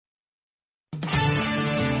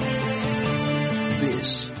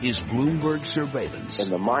is Bloomberg Surveillance. In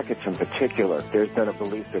the markets in particular, there's been a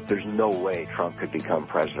belief that there's no way Trump could become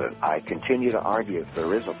president. I continue to argue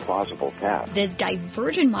there is a plausible path. This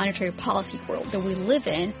divergent monetary policy world that we live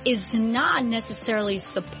in is not necessarily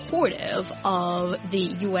supportive of the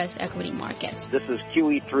U.S. equity markets. This is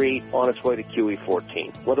QE3 on its way to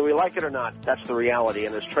QE14. Whether we like it or not, that's the reality.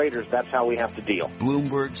 And as traders, that's how we have to deal.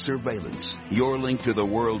 Bloomberg Surveillance, your link to the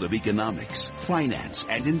world of economics, finance,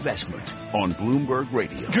 and investment on Bloomberg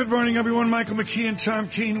Radio. Good morning, everyone. Michael McKee and Tom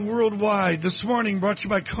Keene worldwide. This morning brought to you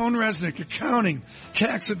by Cohn Resnick. Accounting,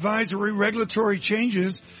 tax advisory, regulatory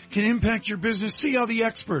changes can impact your business. See how the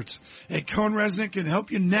experts at Cohn Resnick can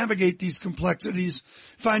help you navigate these complexities.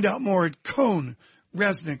 Find out more at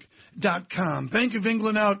CohnResnick.com. Bank of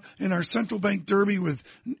England out in our central bank derby with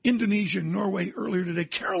Indonesia and Norway earlier today.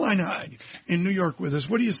 Caroline Hyde in New York with us.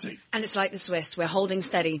 What do you see? And it's like the Swiss. We're holding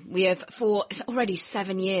steady. We have it's already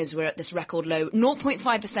 7 years we're at this record low.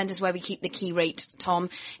 0.5% is where we keep the key rate, Tom.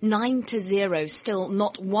 9-0. Still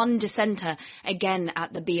not one dissenter again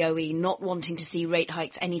at the BOE, not wanting to see rate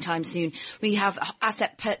hikes anytime soon. We have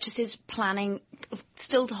asset purchases planning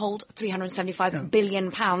still to hold £375 billion.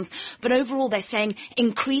 But overall, they're saying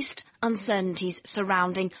increased uncertainties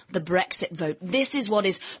surrounding the Brexit vote. This is what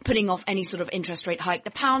is putting off any sort of interest rate hike. The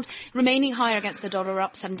pound remaining higher against the dollar,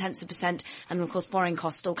 up 0.7%. And, of course, borrowing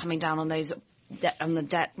costs still coming down on those on the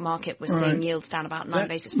debt market. We're seeing yields down about 9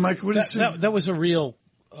 basis points. Mike, that was a real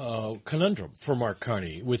conundrum for Mark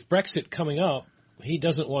Carney. With Brexit coming up, he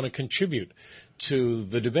doesn't want to contribute to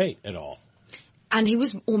the debate at all. And he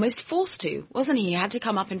was almost forced to, wasn't he? He had to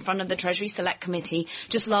come up in front of the Treasury Select Committee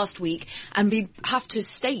just last week and have to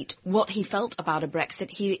state what he felt about a Brexit.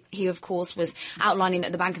 He of course, was outlining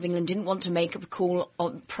that the Bank of England didn't want to make a call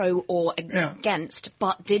on pro or against,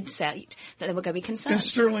 but did say that there were going to be concerns. And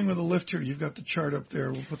Sterling with a lift here. You've got the chart up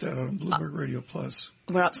there. We'll put that on Bloomberg Radio Plus.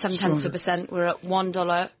 We're up 0.7%. We're at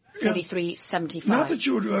 $1.43.75. Not that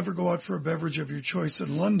you would ever go out for a beverage of your choice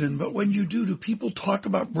in London, but when you do people talk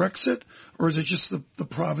about Brexit, or is it just the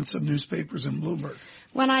province of newspapers in Bloomberg?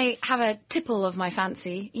 When I have a tipple of my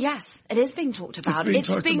fancy, yes, it is being talked about. It's being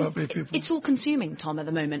talked about by people. It's all consuming, Tom, at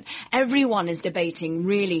the moment. Everyone is debating,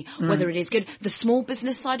 really, whether it is good. The small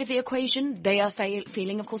business side of the equation, they are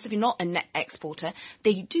feeling, of course, if you're not a net exporter,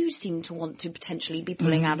 they do seem to want to potentially be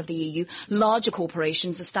pulling out of the EU. Larger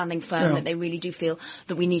corporations are standing firm that they really do feel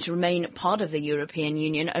that we need to remain part of the European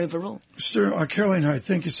Union overall. Caroline Hyde,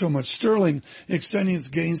 thank you so much. Sterling extending its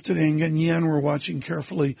gains today, and again, yen we're watching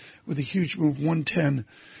carefully with a huge move,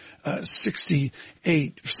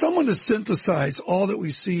 110.68. Someone to synthesize all that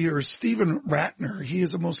we see here is Stephen Rattner. He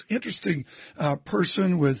is a most interesting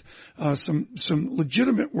person with some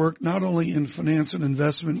legitimate work, not only in finance and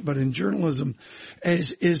investment, but in journalism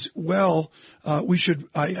as well. We should,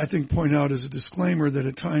 I think, point out as a disclaimer that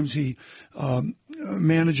at times he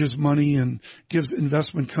manages money and gives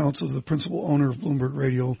investment counsel to the principal owner of Bloomberg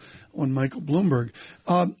Radio, on Michael Bloomberg.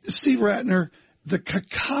 Steve Rattner, the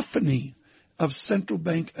cacophony of central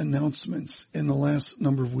bank announcements in the last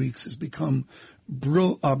number of weeks has become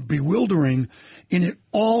bewildering, and it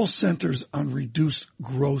all centers on reduced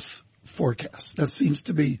growth forecasts. That seems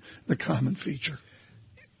to be the common feature.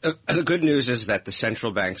 The good news is that the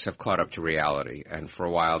central banks have caught up to reality, and for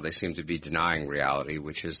a while they seem to be denying reality,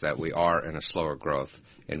 which is that we are in a slower growth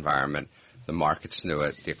environment. The markets knew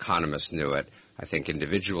it. The economists knew it. I think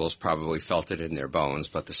individuals probably felt it in their bones,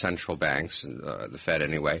 but the central banks, the Fed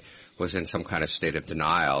anyway, was in some kind of state of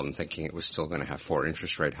denial and thinking it was still going to have 4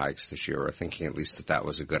 interest rate hikes this year, or thinking at least that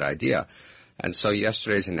was a good idea. And so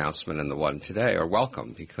yesterday's announcement and the one today are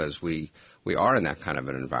welcome, because we are in that kind of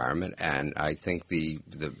an environment. And I think the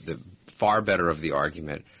far better of the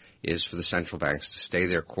argument is for the central banks to stay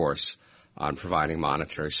their course on providing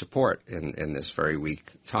monetary support in this very weak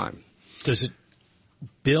time. Does it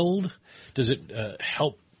build? Does it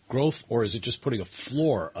help growth, or is it just putting a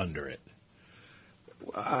floor under it?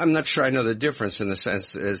 I'm not sure I know the difference in the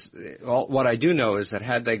sense what I do know is that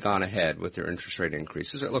had they gone ahead with their interest rate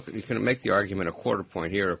increases, look, you can make the argument a quarter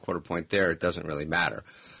point here, a quarter point there, it doesn't really matter.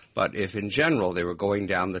 But if in general they were going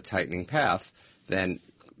down the tightening path, then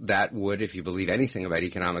that would, if you believe anything about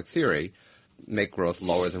economic theory, make growth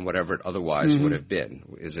lower than whatever it otherwise would have been.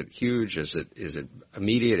 Is it huge? Is it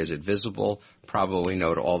immediate? Is it visible? Probably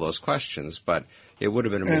no to all those questions, but it would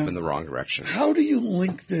have been a move in the wrong direction. How do you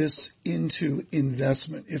link this into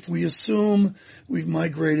investment? If we assume we've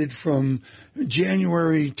migrated from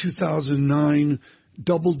January 2009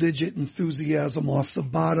 double-digit enthusiasm off the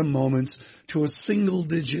bottom moments to a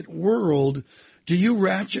single-digit world, do you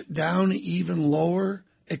ratchet down even lower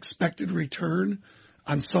expected return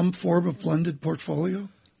on some form of blended portfolio?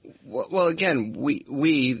 Well, again,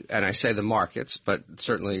 we, and I say the markets, but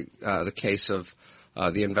certainly the case of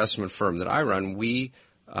the investment firm that I run, we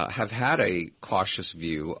have had a cautious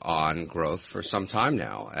view on growth for some time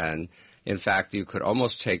now. And in fact, you could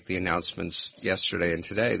almost take the announcements yesterday and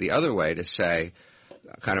today the other way to say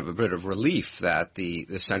kind of a bit of relief that the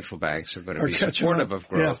central banks are going to be supportive of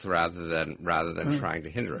growth rather than trying to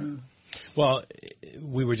hinder it. Well,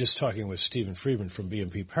 we were just talking with Stephen Friedman from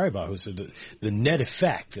BNP Paribas, who said the net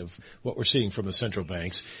effect of what we're seeing from the central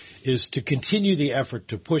banks is to continue the effort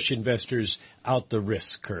to push investors out the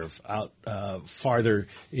risk curve, out farther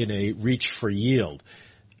in a reach for yield.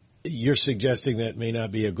 You're suggesting that may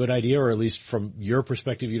not be a good idea, or at least from your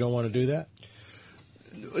perspective, you don't want to do that?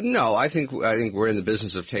 No, I think we're in the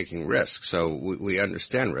business of taking risk, so we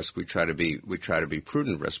understand risk. We try to be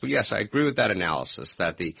prudent risk. But yes, I agree with that analysis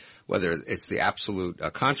that whether it's the absolute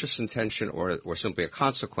conscious intention or simply a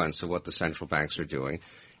consequence of what the central banks are doing,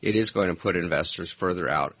 it is going to put investors further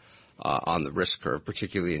out on the risk curve,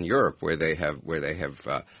 particularly in Europe, where they have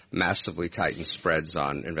massively tightened spreads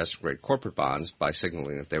on investment grade corporate bonds by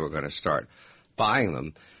signaling that they were going to start buying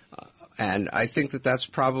them. And I think that that's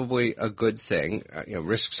probably a good thing.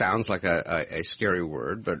 Risk sounds like a scary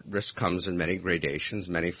word, but risk comes in many gradations,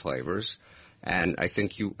 many flavors. And I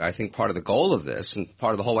think part of the goal of this and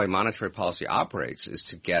part of the whole way monetary policy operates is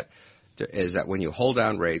that when you hold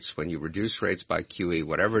down rates, when you reduce rates by QE,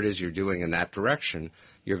 whatever it is you're doing in that direction,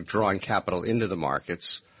 you're drawing capital into the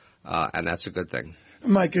markets, and that's a good thing.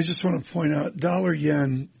 Mike, I just want to point out, dollar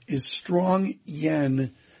yen is strong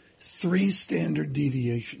yen, 3 standard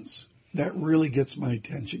deviations. That really gets my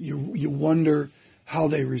attention. You wonder how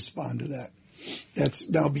they respond to that. That's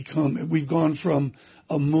now we've gone from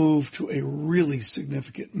a move to a really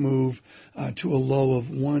significant move to a low of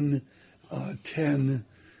 110.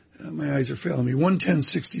 My eyes are failing me.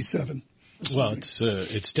 110.67. Well,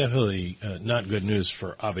 it's definitely not good news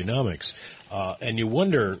for Abenomics. And you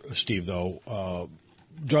wonder, Steve, though,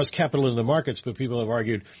 draws capital into the markets, but people have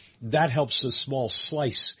argued that helps a small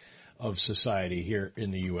slice of society here in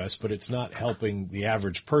the U.S., but it's not helping the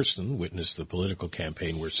average person, witness the political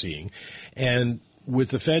campaign we're seeing. And with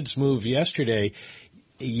the Fed's move yesterday,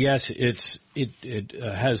 yes, it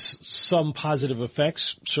has some positive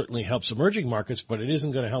effects, certainly helps emerging markets, but it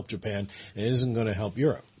isn't going to help Japan, and it isn't going to help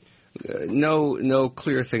Europe. No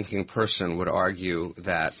clear-thinking person would argue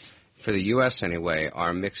that, for the U.S. anyway,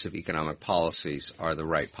 our mix of economic policies are the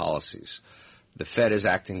right policies. The Fed is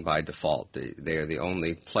acting by default. They are the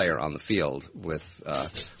only player on the field with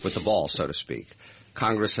the ball, so to speak.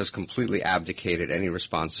 Congress has completely abdicated any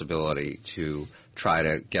responsibility to try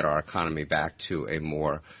to get our economy back to a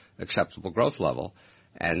more acceptable growth level.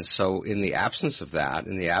 And so in the absence of that,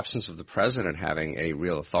 in the absence of the president having any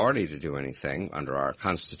real authority to do anything under our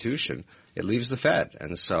Constitution, it leaves the Fed.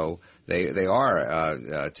 And so they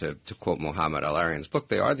are, to quote Mohammed Al-Arian's book,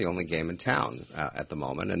 they are the only game in town at the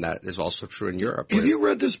moment, and that is also true in Europe. Have you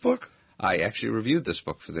read this book? I actually reviewed this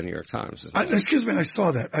book for the New York Times. Excuse me, I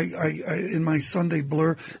saw that. I in my Sunday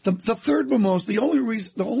blur. The third mimosa. The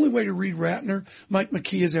only way to read Rattner, Mike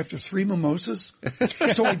McKee, is after 3 mimosas.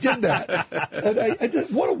 So I did that. And I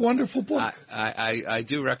did. What a wonderful book. I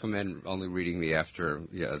do recommend only reading me after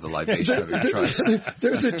the libation of your choice.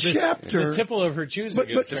 There's a chapter. The tipple of her choosing. But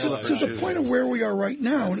to the point of where we are right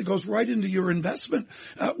now, and it goes right into your investment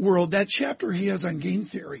world. That chapter he has on game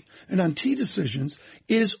theory and on T decisions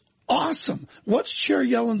is awesome. What's Chair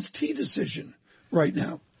Yellen's T decision right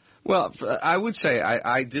now? Well, I would say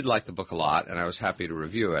I did like the book a lot, and I was happy to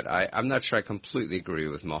review it. I'm not sure I completely agree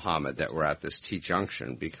with Mohammed that we're at this T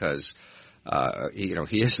junction because,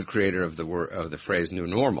 he is the creator of the phrase "new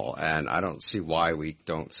normal," and I don't see why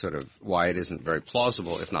why it isn't very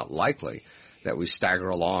plausible, if not likely, that we stagger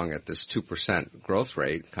along at this 2% growth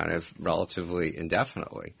rate, kind of relatively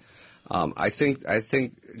indefinitely. I had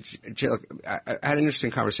an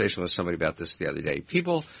interesting conversation with somebody about this the other day.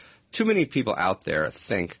 Too many people out there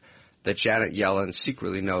think that Janet Yellen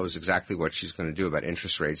secretly knows exactly what she's going to do about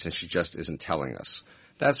interest rates, and she just isn't telling us.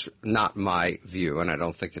 That's not my view, and I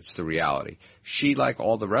don't think it's the reality. She, like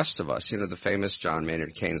all the rest of us, the famous John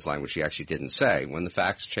Maynard Keynes line, which he actually didn't say, when the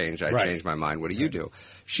facts change, I change my mind. What do you do?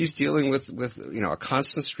 She's dealing with a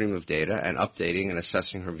constant stream of data and updating and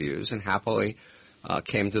assessing her views, and happily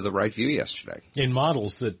came to the right view yesterday. In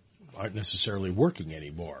models that aren't necessarily working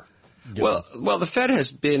anymore. Well, the Fed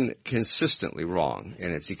has been consistently wrong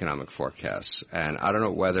in its economic forecasts, and I don't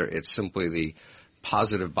know whether it's simply the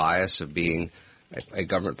positive bias of being a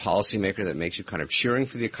government policymaker that makes you kind of cheering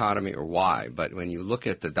for the economy or why, but when you look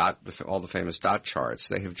at all the famous dot charts,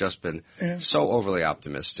 they have just been so overly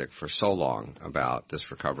optimistic for so long about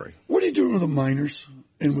this recovery. What are you doing with the miners?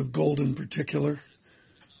 and with gold in particular?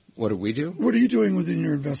 What do we do? What are you doing within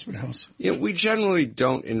your investment house? Yeah, we generally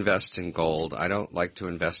don't invest in gold. I don't like to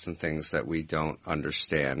invest in things that we don't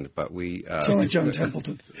understand, but we... Sound like John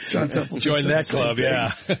Templeton. John Templeton. Join that club,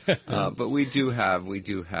 yeah. But we do have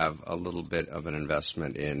a little bit of an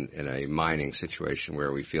investment in a mining situation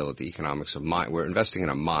where we feel that the economics of mine, we're investing in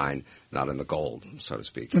a mine, not in the gold, so to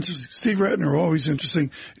speak. Interesting. Steve Rattner, always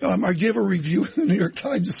interesting. I gave a review in the New York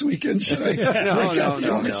Times this weekend. Should I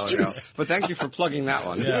No. But thank you for plugging that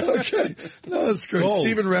one. Yeah. Okay. No, that's great. Gold.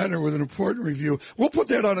 Stephen Rattner with an important review. We'll put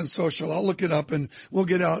that out on social. I'll look it up and we'll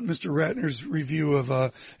get out Mr. Rattner's review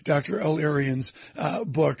of Dr. L. Arian's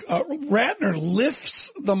book. Rattner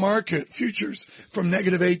lifts the market futures from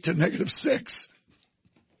 -8 to -6.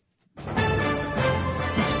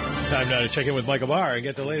 Time now to check in with Michael Barr and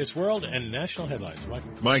get the latest world and national headlines.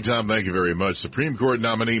 Mike, Tom, thank you very much. Supreme Court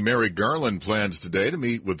nominee Merrick Garland plans today to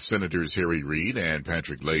meet with Senators Harry Reid and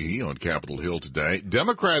Patrick Leahy on Capitol Hill today.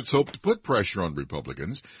 Democrats hope to put pressure on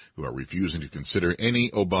Republicans who are refusing to consider any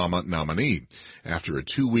Obama nominee. After a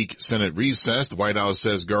 2-week Senate recess, the White House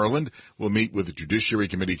says Garland will meet with the Judiciary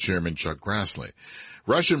Committee Chairman Chuck Grassley.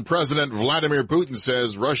 Russian President Vladimir Putin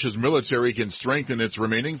says Russia's military can strengthen its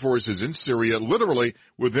remaining forces in Syria literally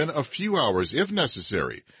within a few hours if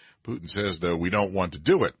necessary. Putin says, though, we don't want to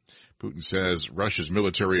do it. Putin says Russia's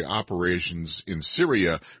military operations in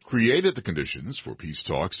Syria created the conditions for peace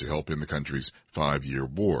talks to help end the country's 5-year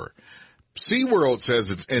war. SeaWorld says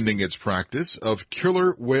it's ending its practice of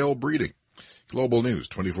killer whale breeding. Global news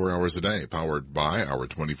 24 hours a day, powered by our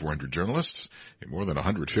 2,400 journalists in more than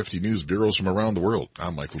 150 news bureaus from around the world.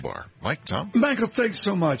 I'm Michael Barr. Mike, Tom? Michael, thanks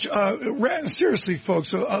so much. Seriously,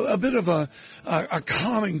 folks, a bit of a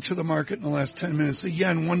calming to the market in the last 10 minutes. The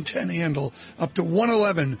yen, 110 handle, up to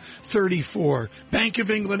 111.34. Bank of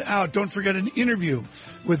England out. Don't forget an interview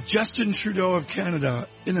with Justin Trudeau of Canada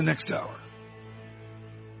in the next hour.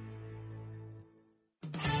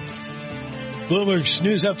 Bloomberg's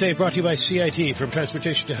news update brought to you by CIT. From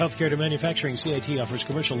transportation to healthcare to manufacturing, CIT offers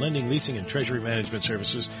commercial lending, leasing, and treasury management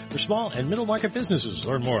services for small and middle market businesses.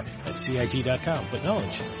 Learn more at CIT.com. Put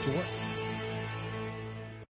knowledge to work.